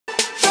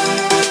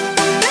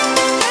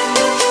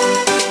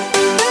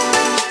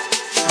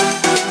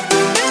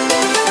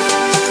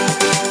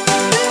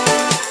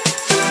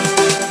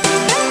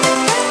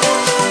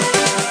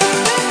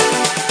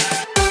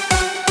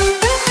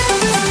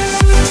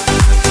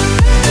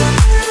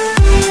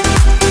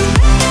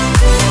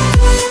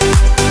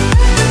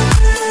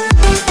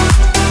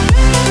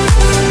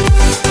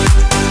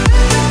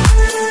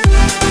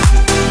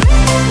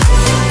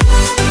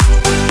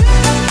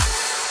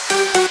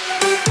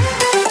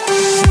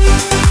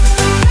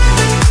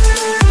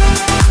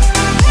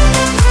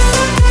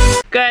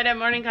Good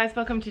morning, guys.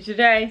 Welcome to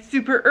today.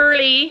 Super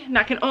early. And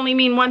that can only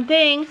mean one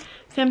thing.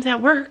 Sam's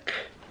at work.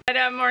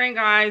 Good morning,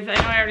 guys. I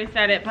know I already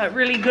said it, but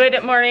really good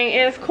morning.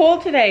 It is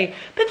cold today.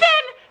 But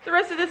then the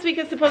rest of this week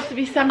is supposed to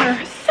be summer.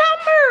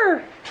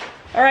 Summer!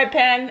 All right,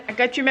 Pen, I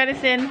got your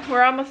medicine.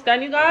 We're almost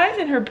done, you guys.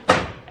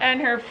 And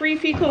her free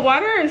fecal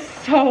water is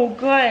so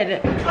good.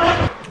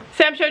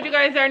 Sam showed you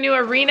guys our new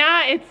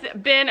arena. It's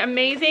been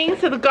amazing.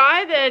 So the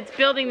guy that's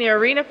building the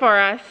arena for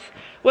us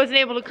wasn't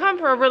able to come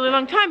for a really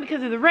long time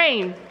because of the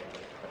rain.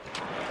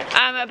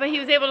 But he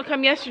was able to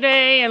come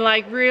yesterday and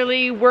like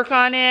really work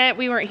on it.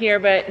 We weren't here,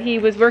 but he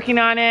was working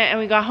on it, and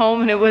we got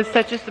home and it was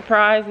such a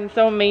surprise and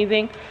so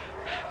amazing.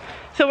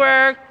 So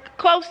we're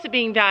close to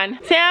being done.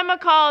 Sam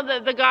called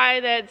the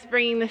guy that's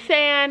bringing the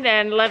sand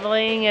and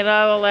leveling it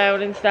all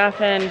out and stuff,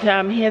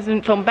 and he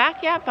hasn't phoned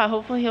back yet, but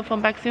hopefully he'll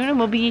phone back soon, and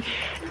we'll be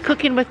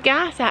cooking with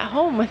gas at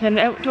home with an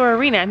outdoor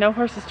arena. No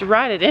horses to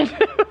ride it in,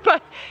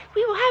 but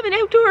we will have an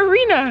outdoor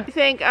arena. What do you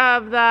think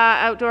of the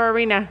outdoor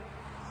arena?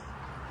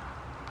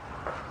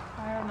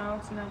 I don't know,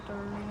 it's an outdoor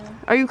arena.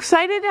 Are you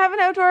excited to have an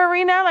outdoor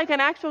arena, like an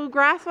actual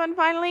grass one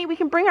finally? We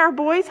can bring our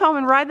boys home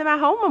and ride them at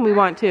home when we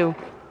want to.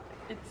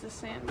 It's a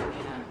sand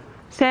arena.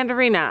 Sand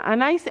arena, a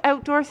nice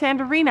outdoor sand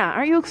arena.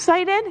 Are you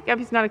excited?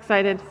 Gabby's not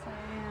excited.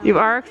 You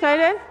are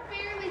excited?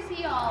 I barely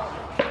see all.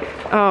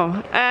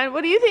 Oh, and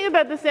what do you think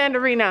about the sand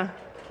arena?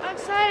 I'm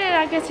excited.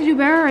 I get to do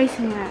barrel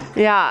racing there.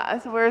 Yeah,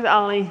 so where's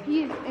Ollie?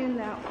 He's in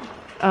that one.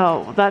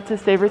 Oh, that's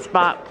his favorite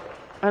spot.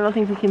 I don't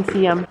think we can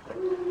see him.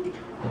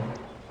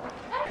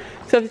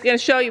 So he's gonna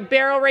show you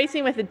barrel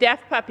racing with a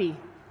deaf puppy.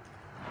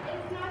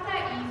 It's not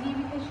that easy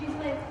because she's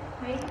like,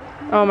 wait.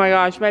 Oh my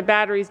gosh, my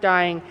battery's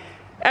dying.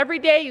 Every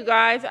day, you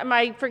guys, I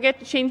might forget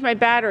to change my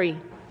battery.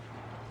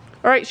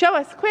 All right, show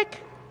us,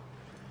 quick.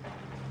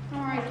 All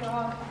right,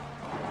 dog.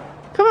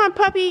 Come on,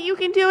 puppy, you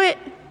can do it.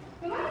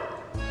 Come on.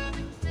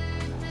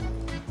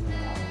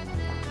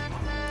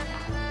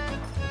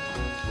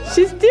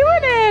 She's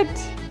doing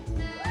it.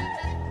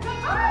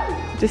 Come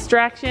on.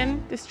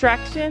 Distraction,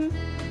 distraction.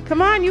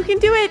 Come on, you can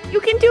do it.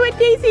 You can do it,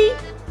 Daisy.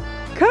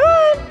 Come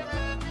on.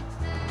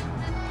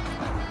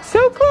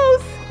 So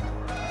close.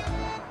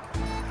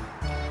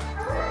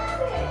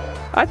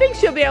 I think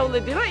she'll be able to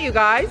do it, you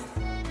guys.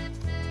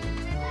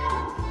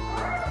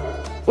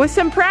 With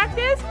some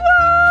practice,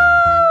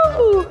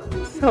 whoa!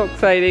 So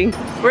exciting.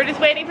 We're just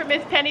waiting for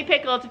Miss Penny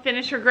Pickle to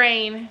finish her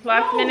grain.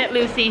 Last minute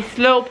Lucy,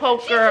 slow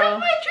poke girl. She's on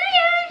my tree,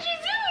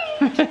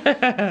 and she's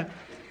doing.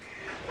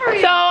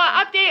 So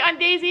update on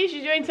Daisy,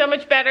 she's doing so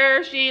much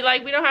better. She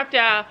we don't have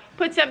to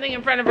put something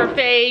in front of her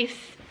face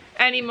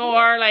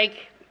anymore,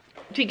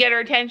 to get her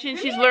attention.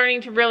 She's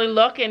learning to really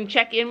look and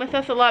check in with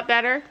us a lot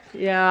better.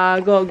 Yeah,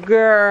 good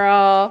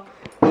girl.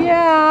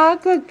 Yeah,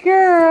 good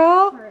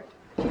girl.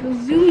 She goes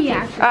zoomy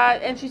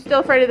actually. And she's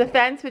still afraid of the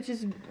fence, which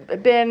has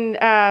been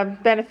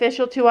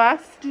beneficial to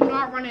us. Do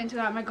not run into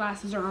that. My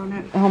glasses are on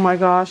it. Oh my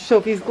gosh,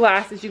 Sophie's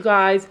glasses, you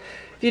guys.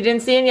 If you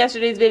didn't see in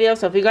yesterday's video,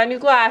 Sophie got new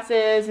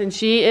glasses and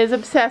she is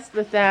obsessed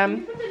with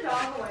them. Can you put the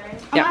dog away?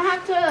 Yeah. I'm gonna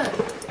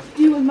have to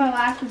do with my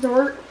last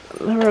resort.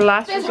 Her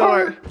last This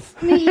resort. hurts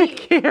me.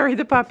 Carry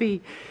the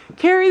puppy.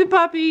 Carry the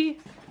puppy.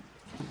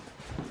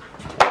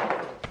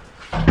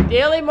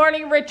 Daily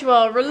morning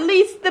ritual.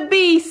 Release the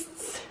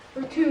beasts.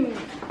 For 2.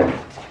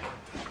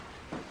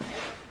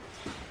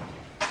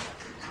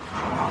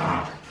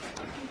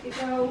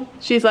 Go.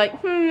 She's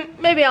like,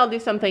 maybe I'll do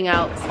something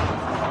else.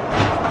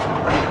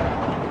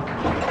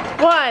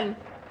 1,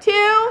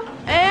 2,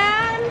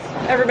 and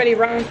everybody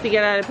runs to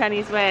get out of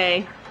Penny's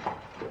way.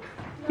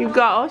 You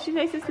got, oh, she's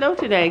nice and slow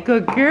today.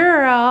 Good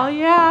girl,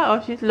 yeah. Oh,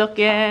 she's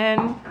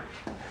looking.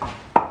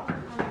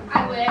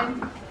 I win.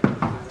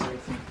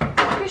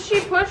 Because she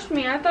pushed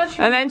me. I thought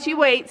she. And then she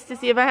waits to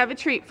see if I have a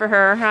treat for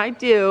her. I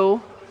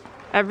do.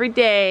 Every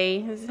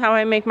day. This is how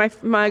I make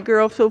my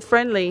girl so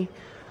friendly.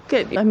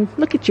 Good.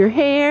 Look at your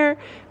hair.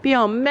 Be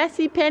all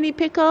messy, Penny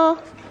Pickle.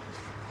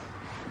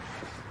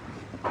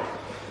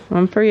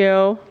 One for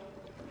you.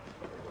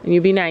 And you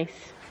be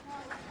nice.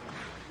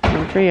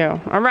 One for you.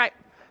 All right.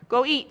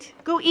 Go eat.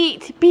 Go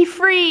eat. Be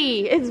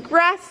free. It's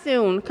grass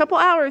soon. A couple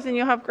hours and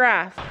you'll have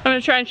grass. I'm going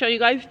to try and show you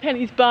guys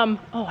Penny's bum.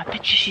 Oh, I bet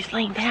you she's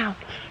laying down.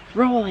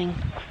 Rolling.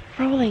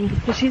 Rolling.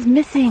 Because she's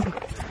missing.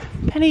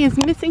 Penny is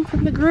missing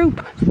from the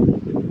group.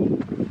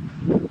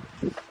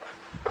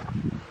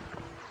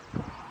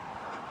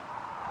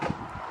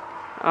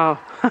 Oh.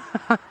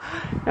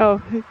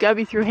 Oh,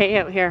 Gubby threw hay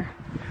out here.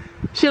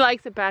 She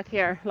likes it back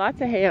here. Lots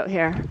of hay out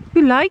here.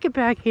 You like it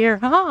back here,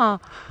 huh?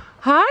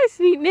 Hi,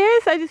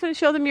 sweetness. I just want to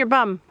show them your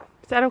bum.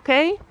 Is that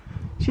okay?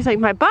 She's like,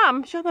 my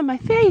bum? Show them my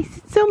face.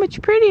 It's so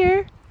much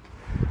prettier.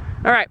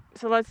 All right,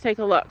 so let's take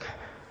a look.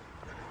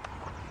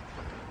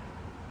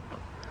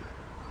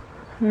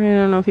 I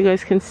don't know if you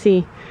guys can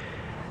see.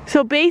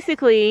 So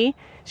basically,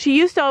 she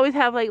used to always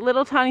have like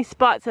little tiny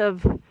spots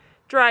of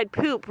dried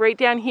poop right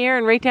down here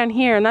and right down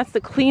here, and that's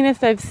the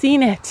cleanest I've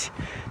seen it.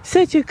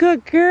 Such a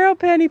good girl,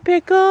 Penny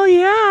Pickle.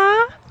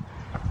 Yeah.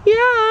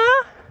 Yeah.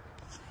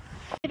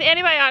 If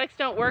antibiotics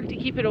don't work to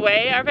keep it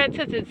away, our vet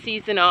says it's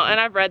seasonal, and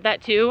I've read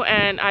that too.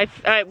 And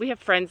we have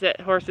friends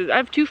that horses. I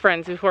have 2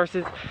 friends with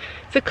horses.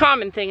 It's a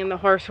common thing in the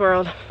horse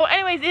world. Well,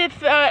 anyways, if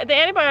the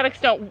antibiotics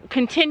don't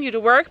continue to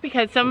work,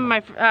 because some of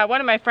my one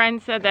of my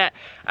friends said that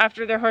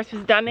after their horse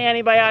was done the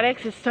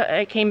antibiotics,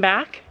 it came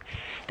back.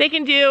 They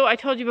can do. I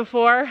told you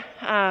before.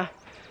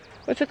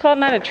 What's it called?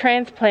 Not a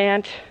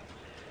transplant.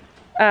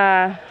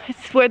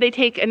 It's where they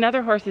take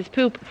another horse's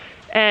poop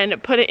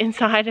and put it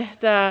inside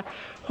the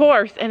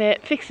horse, and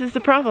it fixes the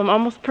problem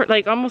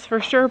almost for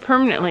sure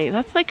permanently.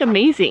 That's like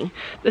amazing,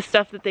 the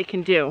stuff that they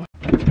can do.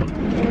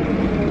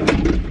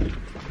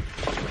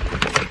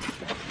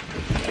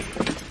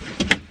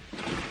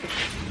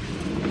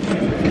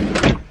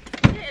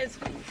 It is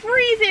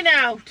freezing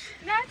out.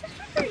 No, it's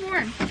just pretty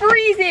warm.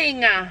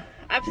 Freezing.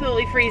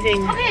 Absolutely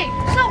freezing. Okay,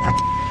 so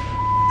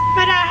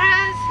my dad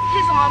has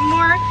his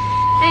lawnmower,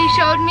 and he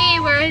showed me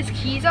where his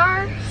keys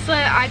are so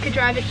that I could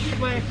drive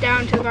it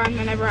down to the barn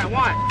whenever I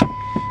want.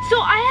 So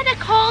I had to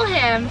call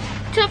him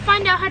to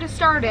find out how to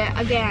start it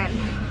again.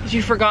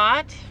 You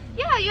forgot?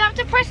 Yeah, you have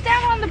to press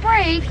down on the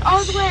brake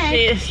all the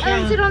way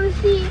and sit on the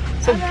seat.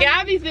 So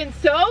Gabby's been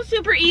so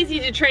super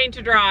easy to train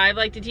to drive,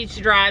 like to teach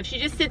to drive. She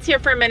just sits here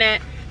for a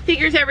minute,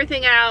 figures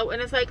everything out,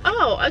 and it's like,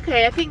 oh,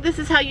 okay, I think this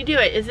is how you do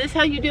it. Is this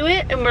how you do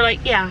it? And we're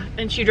like, yeah,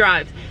 and she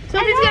drives. So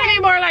it's gonna be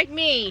more like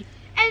me.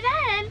 And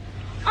then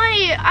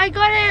I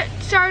got it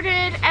started,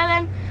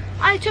 and then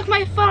I took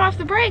my foot off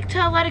the brake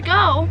to let it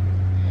go,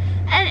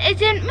 and it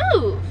didn't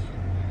move.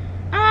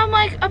 And I'm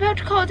like about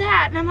to call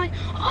Dad, and I'm like,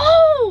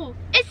 oh,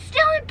 it's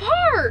still in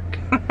park.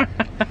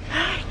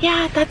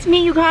 Yeah, that's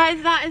me, you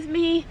guys. That is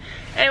me.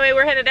 Anyway,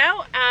 we're headed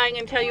out. I'm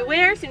gonna tell you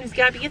where as soon as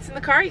Gabby gets in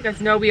the car. You guys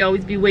know we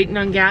always be waiting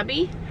on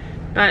Gabby,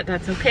 but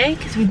that's okay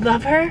because we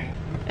love her.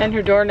 And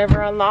her door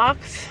never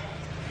unlocks.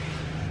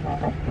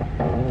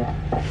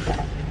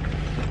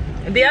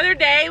 The other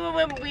day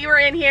when we were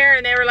in here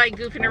and they were like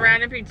goofing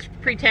around and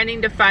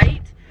pretending to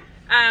fight,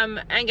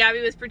 and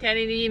Gabby was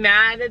pretending to be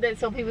mad that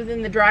Sophie was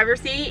in the driver's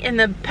seat, in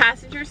the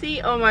passenger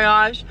seat. Oh my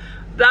gosh,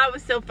 that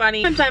was so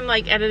funny. Sometimes I'm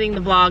like editing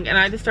the vlog and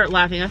I just start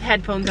laughing. I have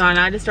headphones on,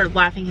 I just start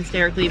laughing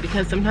hysterically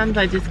because sometimes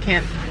I just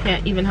can't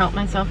even help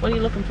myself. What are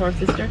you looking for,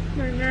 sister?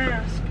 My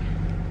mask.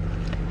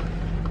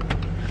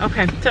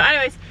 Okay, so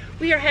anyways,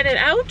 we are headed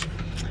out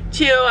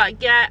to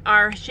get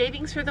our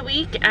shavings for the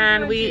week,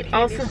 and we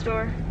also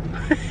store.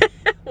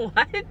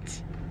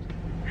 What?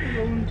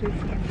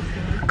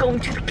 Going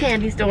to the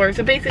candy store.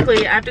 So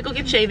basically I have to go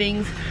get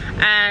shavings,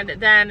 and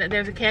then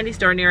there's a candy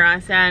store near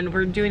us, and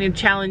we're doing a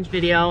challenge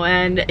video,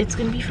 and it's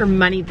gonna be for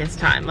money this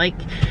time. Like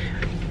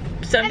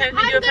sometimes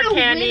we do it for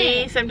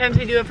candy, sometimes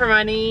we do it for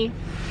money.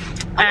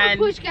 I'm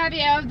gonna push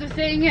Gabby out of the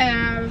thing, and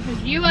I'm gonna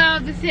push you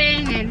out of the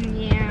thing,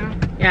 and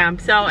yeah,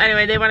 so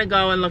anyway, they want to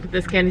go and look at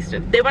this candy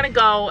store. They want to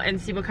go and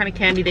see what kind of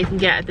candy they can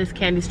get at this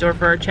candy store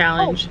for our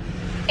challenge.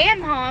 Oh,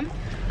 and Mom,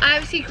 I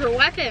have a secret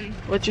weapon.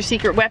 What's your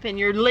secret weapon?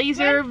 Your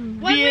laser?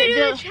 When we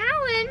do the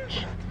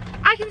challenge,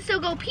 I can still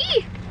go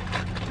pee.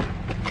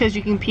 Because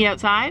you can pee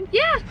outside?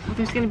 Yeah. Well,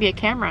 there's going to be a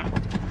camera.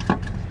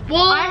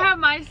 Well, I have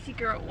my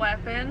secret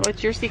weapon.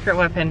 What's your secret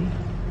weapon?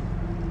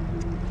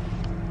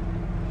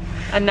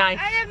 A knife.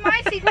 I have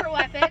my secret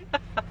weapon.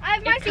 I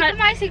have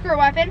my secret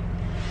weapon.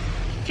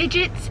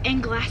 Fidgets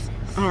and glasses.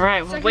 All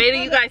right, well, wait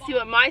till you guys see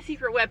what my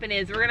secret weapon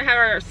is. We're gonna have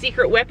our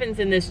secret weapons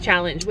in this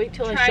challenge. Wait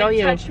till I show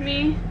you. Touch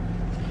me.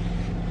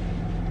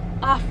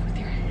 Off with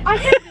your head. I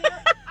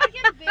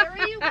can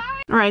bury you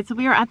guys. All right, so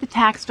we are at the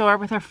tack store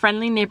with our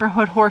friendly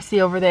neighborhood horsey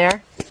over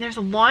there. There's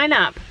a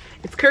lineup.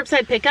 It's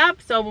curbside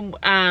pickup, so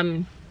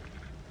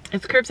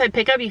it's curbside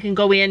pickup. You can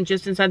go in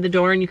just inside the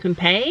door and you can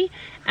pay,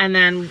 and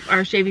then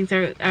our shavings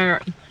are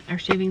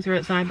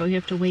outside, but we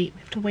have to wait. We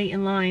have to wait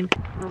in line.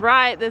 All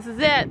right, this is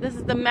it. This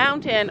is the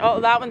mountain.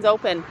 Oh, that one's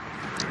open.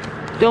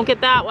 Don't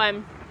get that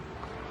one.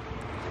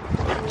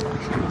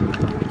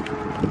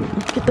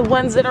 Let's get the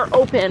ones that are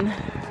open.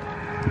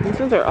 These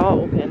ones are all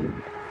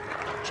open.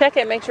 Check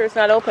it, make sure it's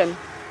not open.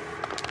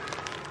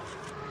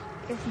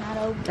 It's not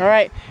open. All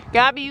right,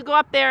 Gabby, you go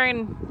up there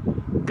and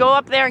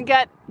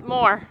get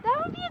more.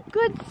 That would be a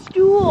good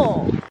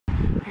stool.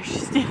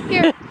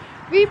 Here,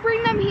 we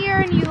bring them here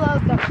and you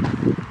load them.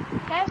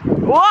 Okay?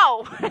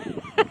 Whoa!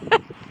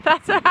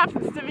 That's what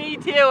happens to me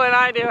too when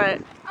I do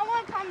it. I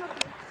want to come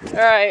with you.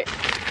 All right.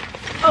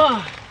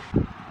 Oh.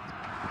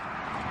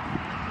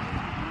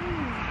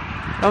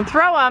 Don't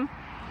throw them.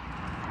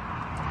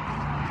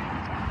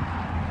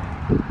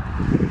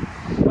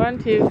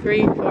 1, 2,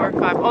 3, 4,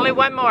 5. Only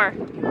one more.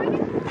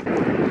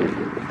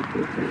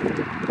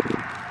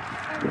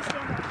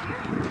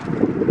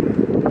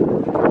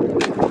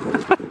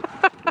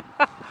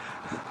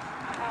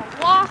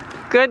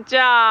 Good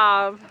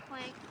job.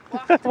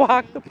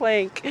 Walk the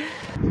plank.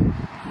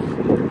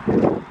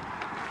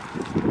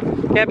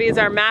 Gabby is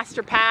our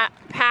master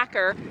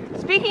packer.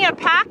 Speaking of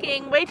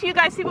packing, wait till you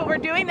guys see what we're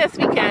doing this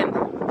weekend.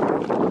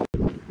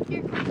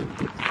 Here.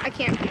 I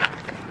can't.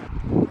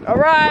 All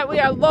right, we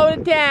are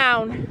loaded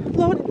down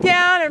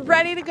and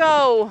ready to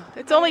go.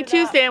 It's only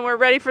Tuesday and we're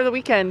ready for the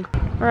weekend.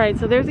 Alright,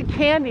 so there's a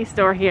candy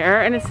store here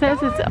and it says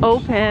it's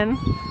open.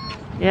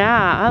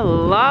 Yeah, I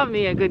love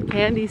me a good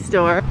candy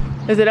store.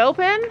 Is it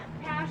open?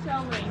 Cash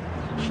only.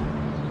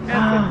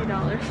 At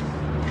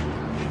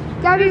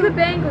 $50. There's a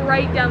bank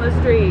right down the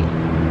street.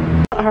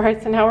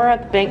 Alright, so now we're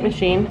at the bank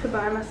machine. To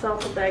buy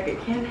myself a bag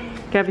of candy.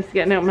 Gabby's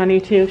getting out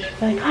money too.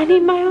 She's like, I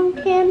need my own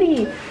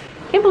candy.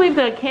 Can't believe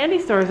the candy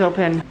store is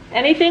open.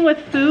 Anything with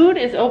food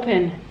is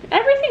open.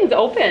 Everything's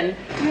open.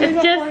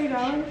 It's just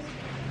 $40.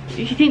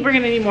 You think we're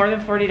gonna need more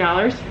than $40?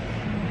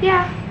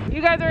 Yeah.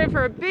 You guys are in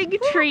for a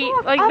big treat.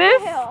 Like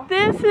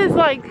this is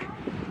like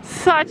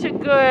such a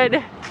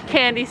good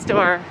candy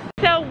store.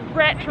 So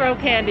retro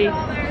candy.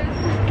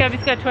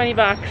 Gabby's got 20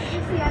 bucks.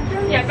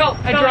 Yeah, go.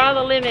 I draw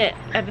the limit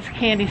at this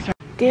candy store.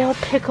 Dill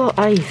pickle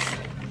ice.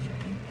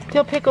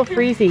 Dill pickle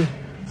freezy.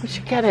 We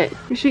should get it.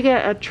 We should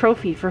get a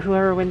trophy for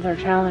whoever wins our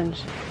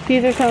challenge.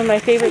 These are some of my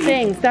favorite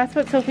things. That's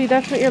what, Sophie,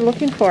 that's what you're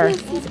looking for.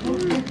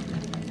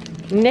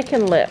 Nick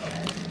and Lip.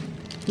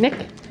 Nick?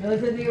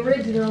 Those are the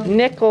original.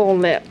 Nickel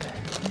Lip.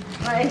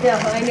 I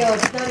know.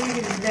 It's not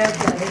easy to pronounce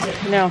that,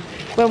 is it? No.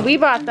 When we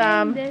bought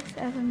them,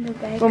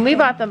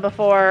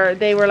 before,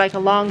 they were like a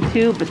long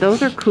tube, but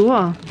those are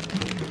cool.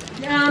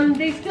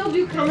 They still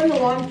do come in the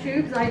long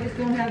tubes. I just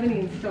don't have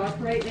any in stock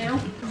right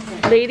now.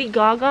 Lady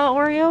Gaga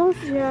Oreos?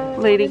 Yeah.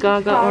 Lady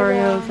Gaga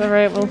Oreos. All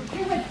right, well. They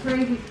have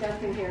crazy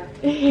stuff in here.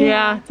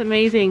 Yeah, it's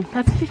amazing.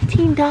 That's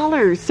 $15.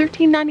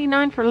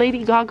 $13.99 for Lady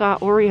Gaga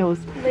Oreos.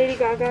 Lady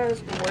Gaga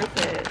is worth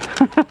it.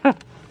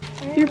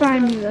 You're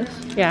buying me this.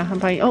 Yeah, I'm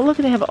buying. Oh, look,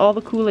 they have all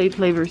the Kool-Aid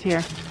flavors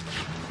here.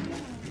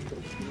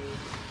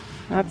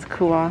 That's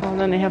cool. And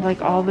then they have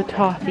like all the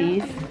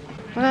toffees.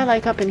 What I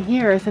like up in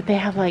here is that they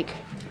have like,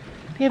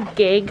 they have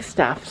gag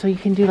stuff. So you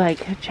can do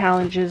like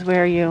challenges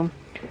where you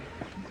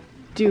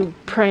do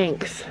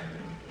pranks.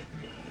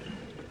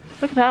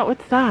 Look at that.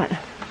 What's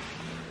that?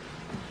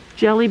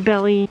 Jelly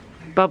Belly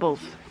Bubbles.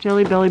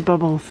 Jelly Belly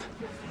Bubbles.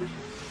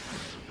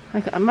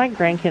 Like, my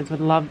grandkids would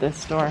love this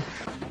store.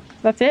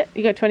 That's it?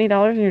 You got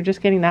 $20 and you're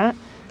just getting that?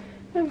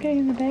 I'm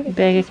getting the bag of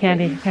Bag of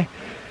candy. Okay.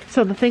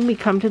 So the thing we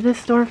come to this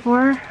store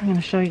for, I'm going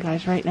to show you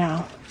guys right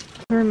now.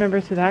 Who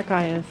remembers who that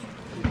guy is?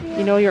 Yeah.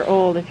 You know you're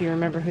old if you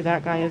remember who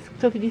that guy is.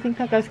 Sophie, do you think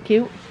that guy's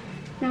cute?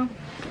 No.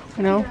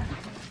 No?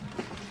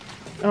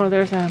 Oh,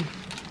 there's a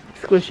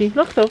squishy.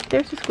 Look, Sophie,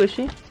 there's a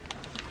squishy.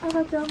 Oh,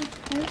 that's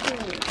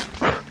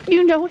Elvis.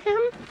 You know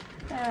him?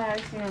 Yeah,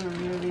 I've seen him in the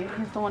movie.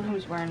 He's the one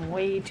who's wearing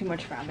way too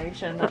much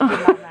foundation.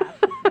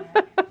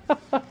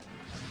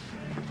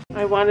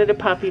 I wanted a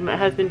puppy. My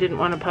husband didn't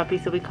want a puppy,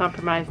 so we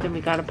compromised and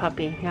we got a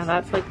puppy. Yeah,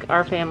 that's like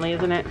our family,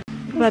 isn't it?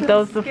 But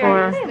those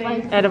before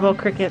edible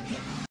crickets.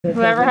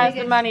 Whoever has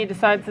the money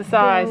decides the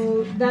size.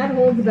 So that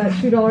holds about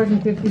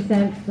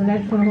 $2.50. The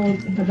next one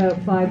holds about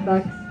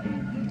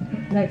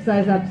 $5. Next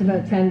size up to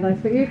about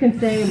 $10. But you can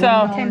say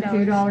 $1,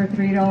 $2,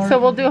 $3. So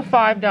we'll do a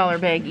 $5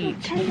 bag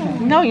each.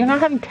 No, you're not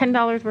having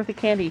 $10 worth of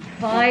candy.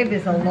 5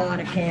 is a lot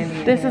of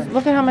candy. This is,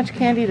 look at how much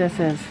candy this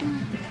is.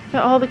 Look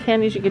at all the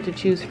candies you get to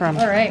choose from.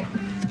 All right.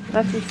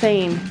 That's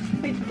insane.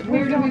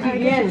 Where do we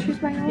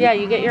begin? Yeah,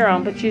 you get your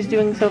own, but she's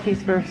doing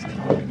Sophie's first.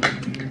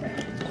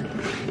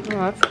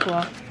 Oh, that's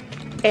cool.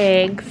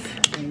 Eggs.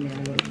 I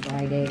know,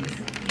 fried eggs.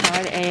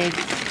 Fried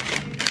eggs.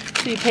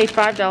 So you pay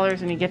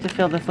 $5 and you get to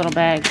fill this little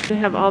bag. They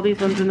have all these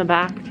ones in the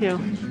back too.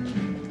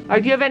 Or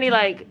do you have any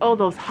like, oh,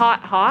 those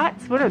hot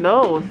hots? What are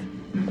those?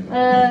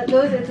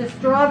 Those, it's a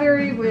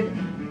strawberry with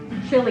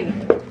chili.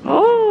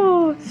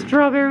 Oh,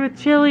 strawberry with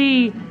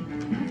chili.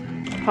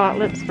 Hot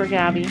lips for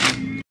Gabby.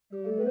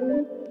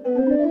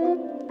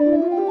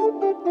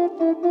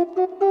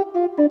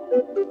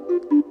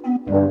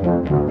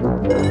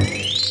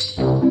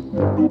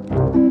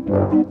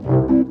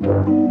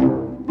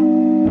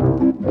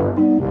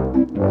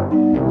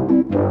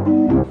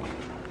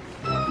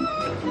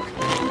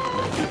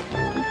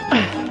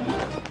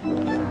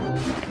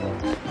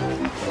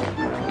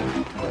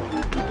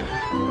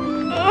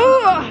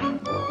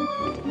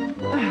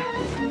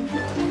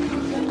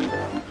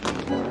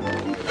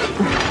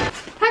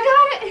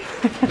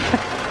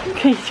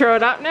 Can you throw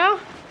it up now?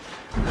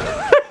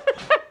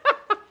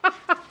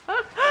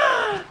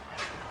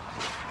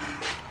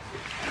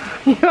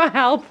 You want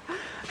help?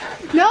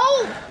 No!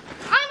 I'm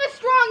a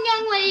strong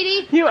young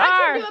lady. You I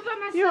are. can do it by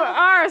myself. You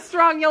are a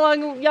strong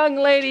young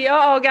lady.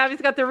 Uh oh,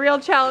 Gabby's got the real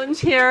challenge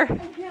here. I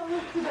can't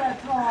lift it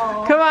that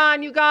tall. Come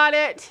on, you got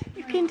it.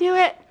 You can do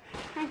it.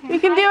 You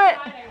can do it.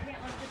 I can't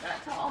lift it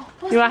that tall.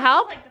 You want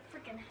help? Like the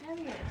freaking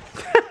heaviest.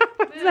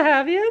 What's the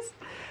heaviest?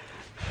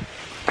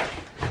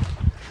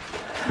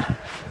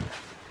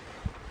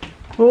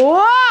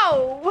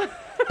 Whoa!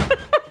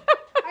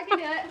 I can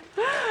do it.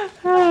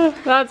 Oh,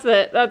 that's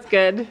it. That's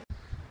good.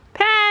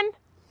 Pen!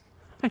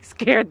 I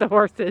scared the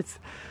horses.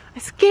 I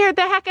scared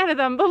the heck out of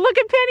them. But look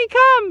at Penny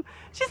come.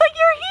 She's like,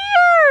 you're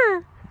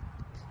here!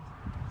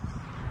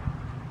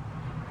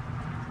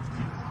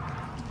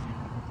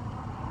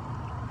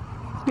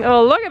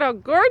 Oh, look at how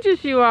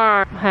gorgeous you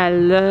are.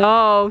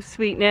 Hello,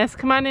 sweetness.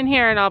 Come on in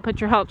here and I'll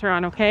put your halter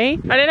on, okay? I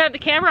didn't have the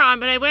camera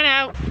on, but I went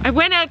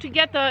out to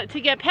get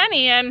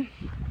Penny and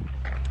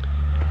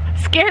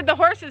Scared the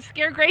horses,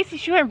 scared Gracie.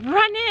 She went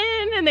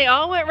running and they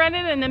all went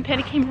running and then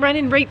Penny came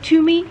running right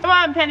to me. Come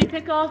on, Penny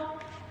Pickle.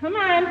 Come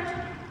on.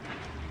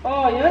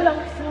 Oh, you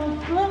look so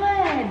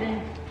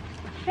fluid.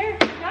 Here,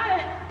 got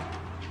it.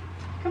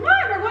 Come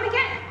on, we're going to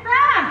get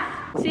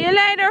grass. See you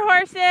later,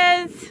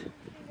 horses.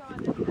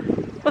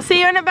 We'll see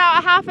you in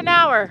about half an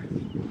hour.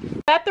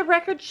 Let the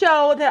record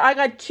show that I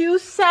got 2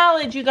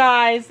 salads, you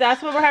guys.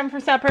 That's what we're having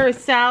for supper, is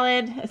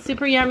salad. A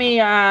super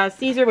yummy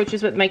Caesar, which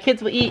is what my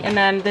kids will eat. And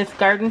then this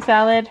garden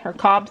salad, or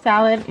Cobb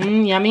salad.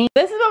 Yummy.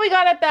 This is what we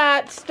got at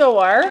that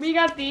store. We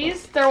got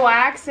these. They're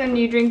wax and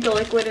you drink the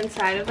liquid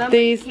inside of them.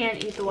 These, you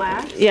can't eat the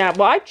wax. Yeah,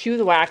 well I chew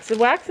the wax. The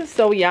wax is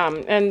so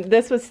yum. And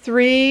this was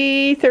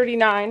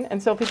 $3.39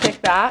 and Sophie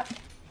picked that.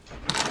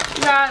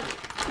 We got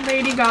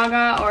Lady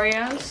Gaga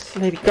Oreos.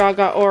 Lady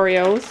Gaga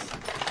Oreos.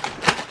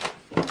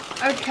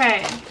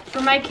 Okay, for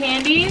my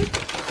candy,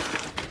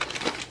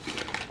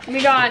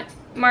 we got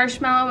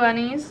marshmallow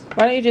bunnies.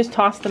 Why don't you just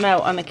toss them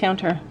out on the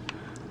counter?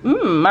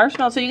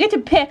 Marshmallow. So you get to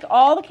pick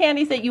all the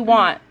candies that you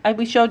want.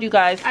 We showed you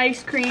guys.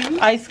 Ice cream.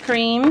 Ice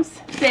creams.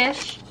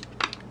 Fish.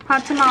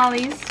 Hot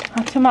tamales.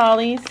 Hot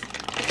tamales.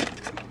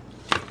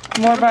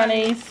 More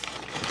bunnies.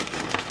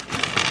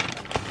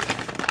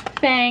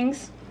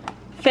 Fangs.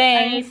 I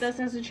Fangs. ate this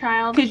as a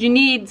child. Because you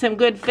need some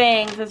good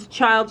fangs. As a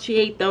child, she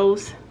ate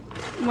those.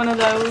 One of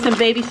those. Some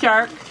Baby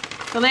Shark.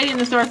 The lady in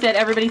the store said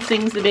everybody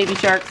sings the Baby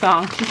Shark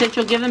song. She said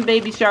she'll give them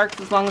Baby Sharks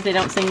as long as they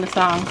don't sing the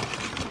song.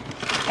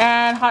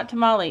 And hot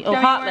tamale. Oh,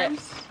 Gummy hot worms.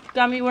 lips.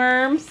 Gummy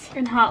worms.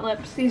 And hot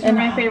lips. These are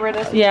my favorite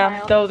as a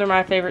child. Those are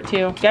my favorite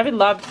too. Gabby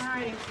loved.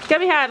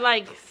 Gabby had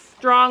like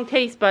strong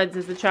taste buds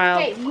as a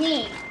child. Hey,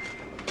 me.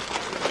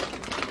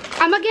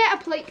 I'm gonna get a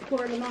plate to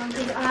pour them on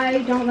because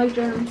I don't like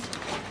germs.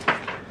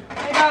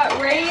 I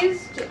got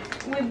raised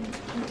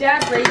with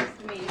Dad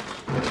raised me.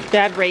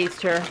 Dad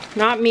raised her,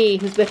 not me,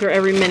 who's with her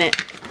every minute.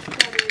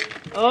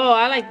 Oh,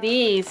 I like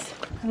these.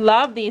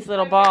 Love these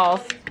little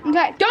balls.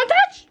 Okay, don't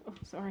touch. Oh,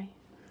 sorry.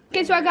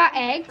 Okay, so I got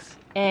eggs.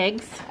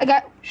 Eggs. I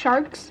got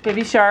sharks.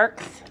 Baby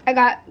sharks. I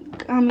got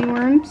gummy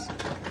worms.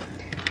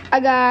 I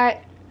got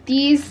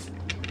these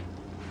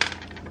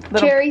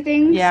cherry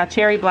things. Yeah,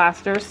 cherry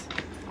blasters.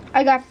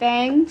 I got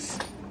fangs.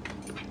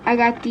 I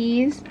got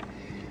these.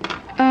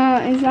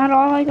 Is that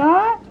all I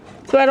got?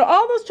 So out of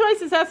all those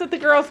choices, that's what the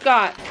girls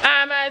got.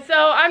 So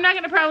I'm not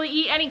gonna probably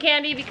eat any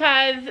candy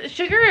because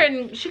sugar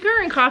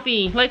and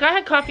coffee. Like I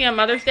had coffee on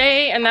Mother's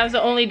Day and that was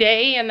the only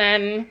day, and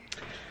then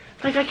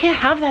like I can't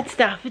have that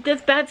stuff. It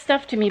does bad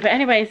stuff to me. But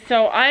anyway,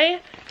 so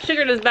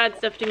sugar does bad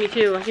stuff to me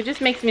too. Like it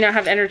just makes me not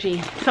have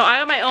energy. So I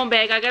got my own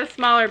bag. I got a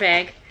smaller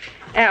bag.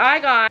 And I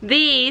got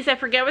these, I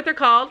forget what they're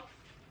called.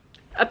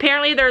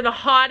 Apparently they're the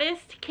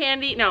hottest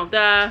candy, no,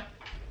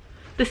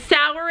 the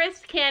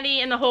sourest candy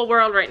in the whole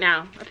world right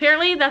now.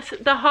 Apparently that's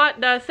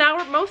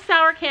most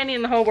sour candy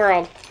in the whole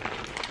world.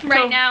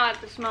 Right now at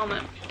this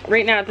moment.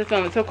 Right now at this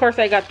moment. So of course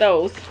I got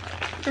those.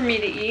 For me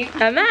to eat.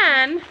 And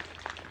then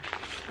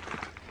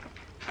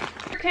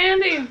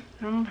Candy.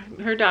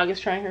 Her dog is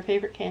trying her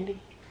favorite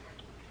candy.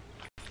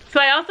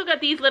 So I also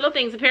got these little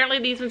things. Apparently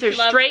these ones are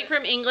straight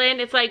from England.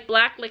 It's like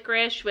black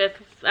licorice with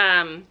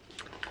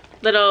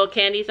little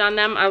candies on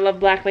them. I love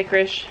black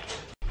licorice.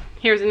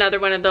 Here's another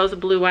one of those, a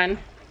blue one.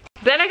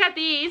 Then I got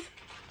these.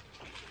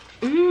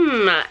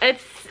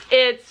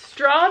 It's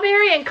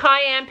strawberry and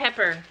cayenne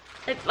pepper.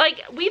 It's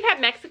like, we've had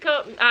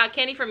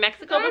candy from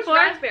Mexico before.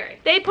 Raspberry.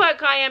 They put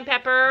cayenne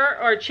pepper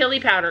or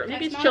chili powder.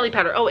 Maybe it's chili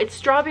powder. Oh, it's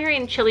strawberry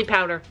and chili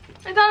powder.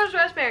 I thought it was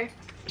raspberry.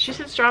 She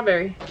said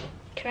strawberry.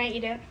 Can I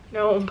eat it?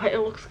 No, but it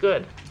looks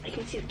good. I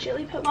can see the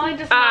chili pepper. Molly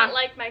does not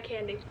like my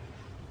candy.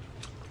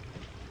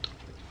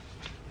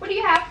 What do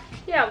you have?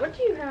 Yeah, what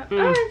do you have?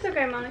 Oh, it's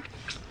okay, Molly.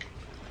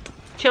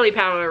 Chili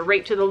powder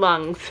right to the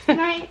lungs. Can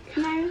I?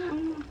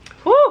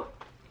 Ooh!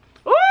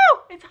 Ooh!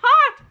 It's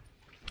hot!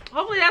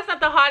 Hopefully that's not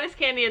the hottest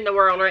candy in the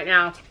world right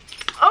now.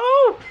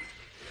 Oh!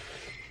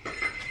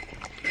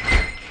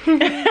 She's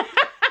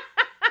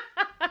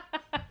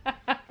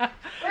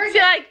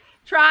like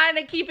trying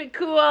to keep it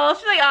cool.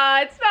 She's like,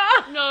 oh, it's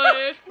not. No,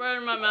 it's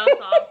burning my mouth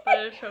off, but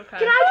it's okay.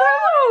 Can I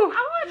try one?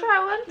 I want to try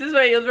one. This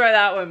way, you'll try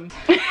that one.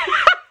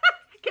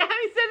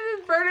 Gabby said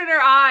it's burning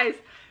her eyes.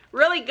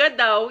 Really good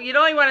though. You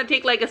don't even want to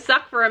take like a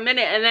suck for a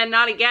minute and then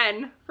not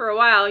again for a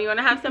while. You want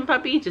to have some,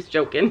 puppy? Just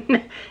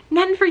joking.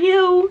 None for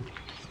you.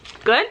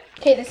 Good?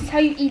 Okay, this is how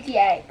you eat the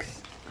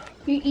eggs.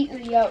 You eat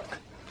the yolk.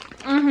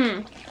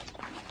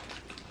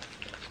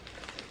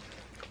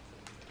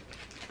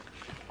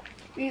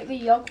 You eat the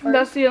yolk first.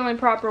 That's the only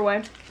proper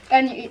way.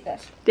 And you eat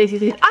this. Daisy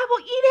says, I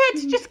will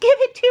eat it. Just give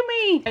it to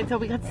me. And so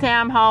we got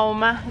Sam home.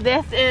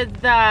 This is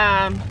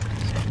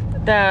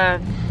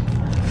the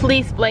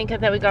fleece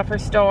blanket that we got for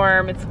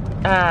Storm. It's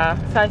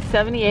size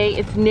 78.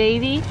 It's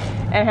navy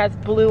and has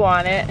blue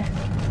on it.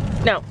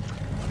 No,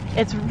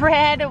 it's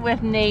red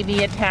with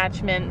navy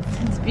attachments.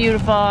 It's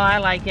beautiful. I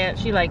like it.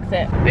 She likes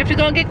it. We have to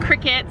go and get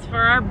crickets for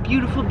our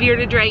beautiful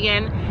bearded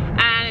dragon.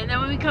 And then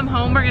when we come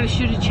home, we're gonna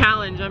shoot a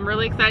challenge. I'm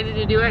really excited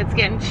to do it. It's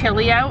getting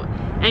chilly out.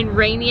 and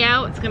rainy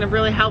out. It's gonna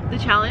really help the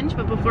challenge.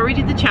 But before we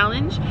do the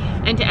challenge,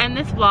 and to end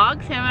this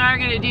vlog, Sam and I are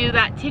gonna do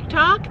that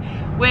TikTok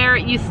where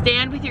you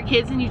stand with your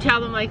kids and you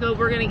tell them like, oh,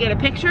 we're gonna get a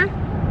picture,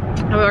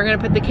 and we're gonna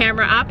put the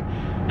camera up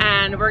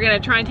and we're gonna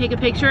try and take a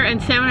picture,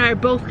 and Sam and I are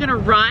both gonna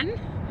run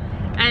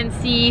and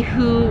see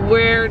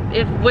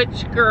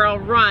which girl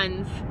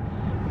runs.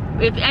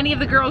 If any of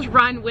the girls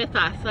run with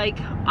us. Like,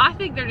 I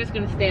think they're just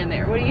gonna stand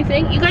there. What do you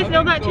think? You guys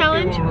know that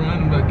challenge? Will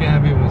run, but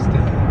Gabby will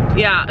stand.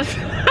 Yeah. I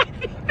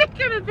think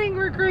they're gonna think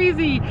we're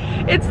crazy.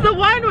 It's the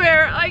one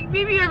where, like,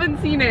 maybe you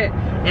haven't seen it.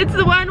 It's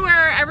the one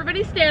where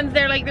everybody stands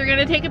there like they're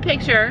gonna take a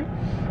picture,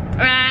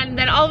 and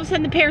then all of a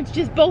sudden the parents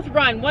just both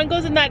run. One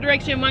goes in that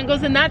direction, one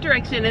goes in that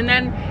direction, and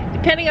then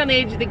depending on the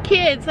age of the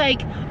kids,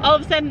 like, all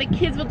of a sudden the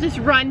kids will just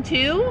run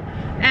too.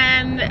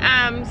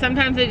 And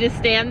sometimes they just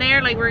stand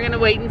there. Like, we're gonna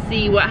wait and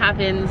see what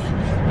happens,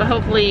 but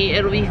hopefully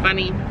it'll be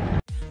funny.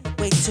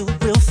 Way too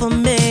real for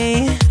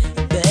me.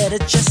 Better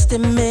just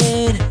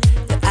admit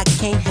that I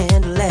can't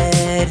handle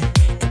it.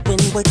 And when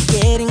we're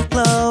getting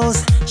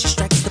close, she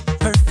strikes the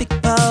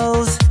perfect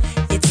pose.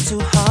 It's too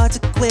hard to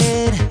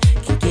quit.